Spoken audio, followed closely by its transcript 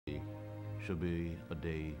shall be a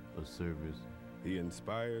day of service. He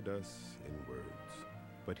inspired us in words,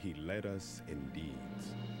 but he led us in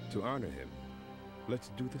deeds. To honor him, let's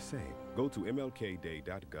do the same. Go to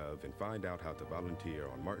mlkday.gov and find out how to volunteer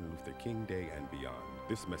on Martin Luther King Day and beyond.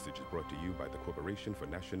 This message is brought to you by the Corporation for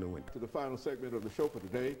National To the final segment of the show for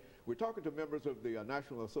today, we're talking to members of the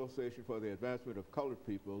National Association for the Advancement of Colored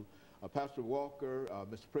People, Pastor Walker,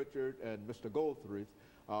 Mr. Pritchard, and Mr. Goldthreath.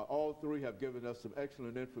 All three have given us some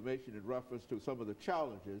excellent information in reference to some of the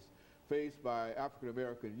challenges faced by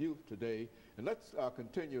African-American youth today. And let's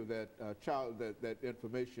continue that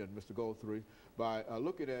information, Mr. Goldthreath, by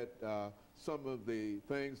looking at some of the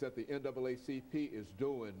things that the NAACP is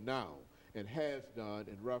doing now and has done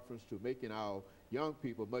in reference to making our young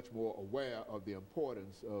people much more aware of the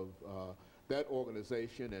importance of that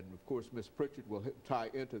organization. And of course, Ms. Pritchard will tie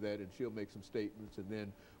into that, and she'll make some statements, and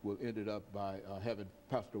then we'll end it up by having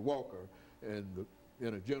Pastor Walker in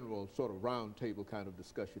a general sort of roundtable kind of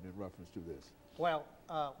discussion in reference to this. Well,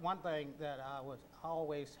 one thing that I was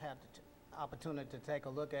always had the opportunity to take a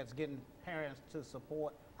look at is getting parents to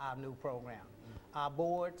support our new program. Our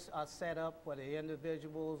boards are set up for the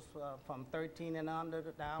individuals from 13 and under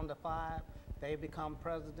down to 5. They become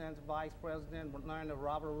presidents, vice presidents, learn the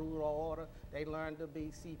Robert Rule of Order. They learn to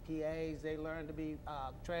be CPAs. They learn to be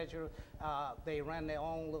treasurer. They run their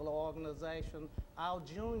own little organization. Our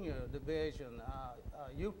junior division,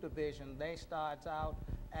 youth division, they starts out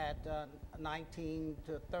at 19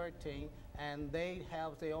 to 13, and they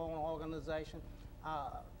have their own organization.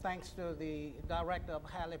 Thanks to the director of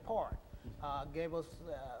Halley Park, gave us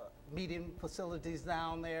meeting facilities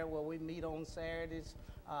down there where we meet on Saturdays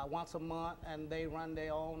once a month, and they run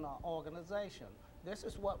their own organization. This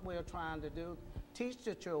is what we're trying to do, teach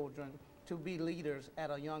the children to be leaders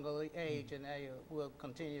at a younger age, and they will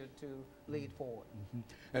continue to lead forward.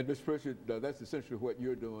 And Ms. Pritchard, that's essentially what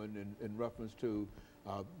you're doing in reference to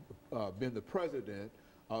being the president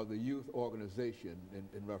of the youth organization.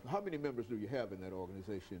 How many members do you have in that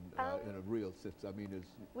organization in a real sense? I mean,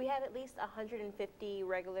 we have at least 150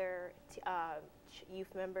 regular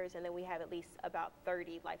youth members, and then we have at least about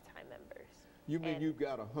 30 lifetime members. You mean you've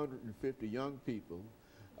got 150 young people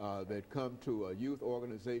that come to a youth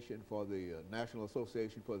organization for the National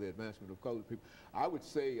Association for the Advancement of Colored People? I would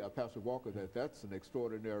say, Pastor Walker, that that's an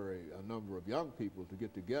extraordinary number of young people to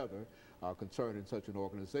get together concerning such an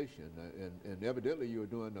organization. And evidently you're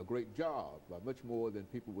doing a great job, much more than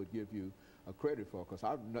people would give you credit for, because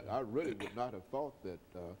I really would not have thought that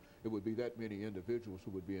it would be that many individuals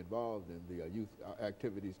who would be involved in the youth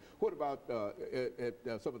activities. What about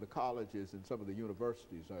at some of the colleges and some of the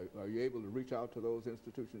universities? Are you able to reach out to those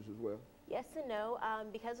institutions as well? Yes and no.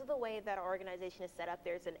 Because of the way that our organization is set up,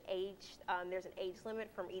 there's an age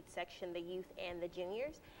limit from each section, the youth and the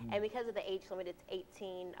juniors. And because of the age limit, it's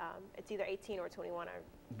 18. It's either 18 or 21.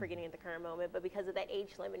 I'm forgetting at the current moment. But because of that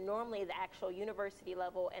age limit, normally the actual university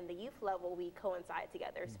level and the youth level, we coincide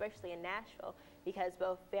together, especially in Nashville, because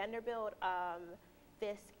both Vanderbilt,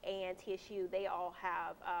 Fisk, and TSU, they all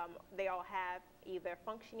have either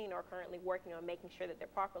functioning or currently working on making sure that they're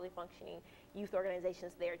properly functioning youth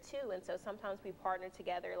organizations there too. And so sometimes we partner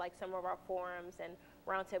together, like some of our forums and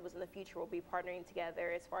roundtables in the future will be partnering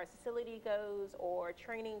together as far as facility goes or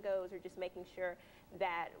training goes, or just making sure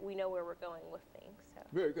that we know where we're going with things. So.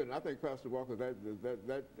 Very good. And I think, Pastor Walker,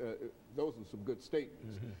 those are some good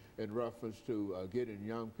statements in reference to getting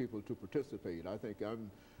young people to participate. I think I'm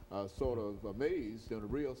sort of amazed in a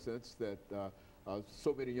real sense that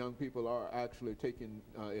so many young people are actually taking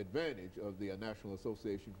advantage of the National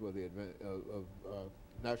Association for the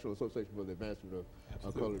Advancement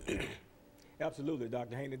of Colored People. Absolutely,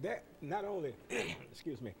 Dr. Haney. That not only,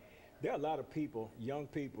 excuse me, there are a lot of people, young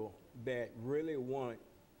people, that really want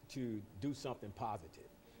to do something positive,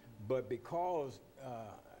 but because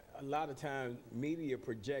a lot of times media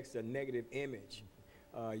projects a negative image,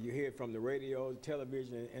 you hear it from the radio,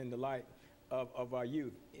 television, and the like of our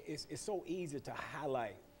youth. It's so easy to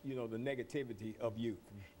highlight, the negativity of youth.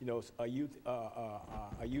 A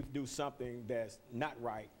youth do something that's not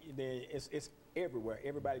right, then it's everywhere.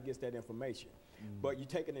 Everybody gets that information. But you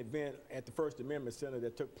take an event at the First Amendment Center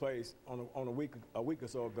that took place on a week or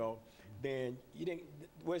so ago, then you didn't.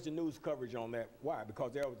 Where's the news coverage on that? Why?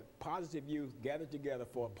 Because there was positive youth gathered together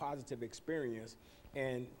for a positive experience,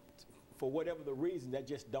 and for whatever the reason, that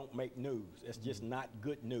just don't make news. It's just not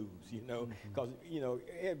good news, you know, because, you know,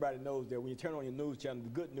 everybody knows that when you turn on your news channel, the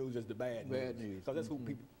good news is the bad news. Bad news. Because that's who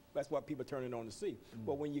people, that's what people are turning on to see.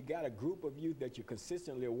 But when you got a group of youth that you're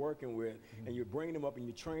consistently working with, and you're bringing them up and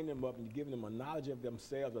you're training them up and you're giving them a knowledge of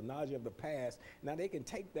themselves, a knowledge of the past, now they can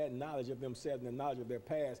take that knowledge of themselves and the knowledge of their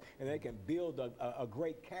past, and they can build a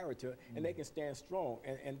great character, and they can stand strong.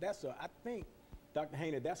 And that's I think, Dr.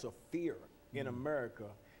 Haney, that's a fear in America,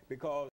 because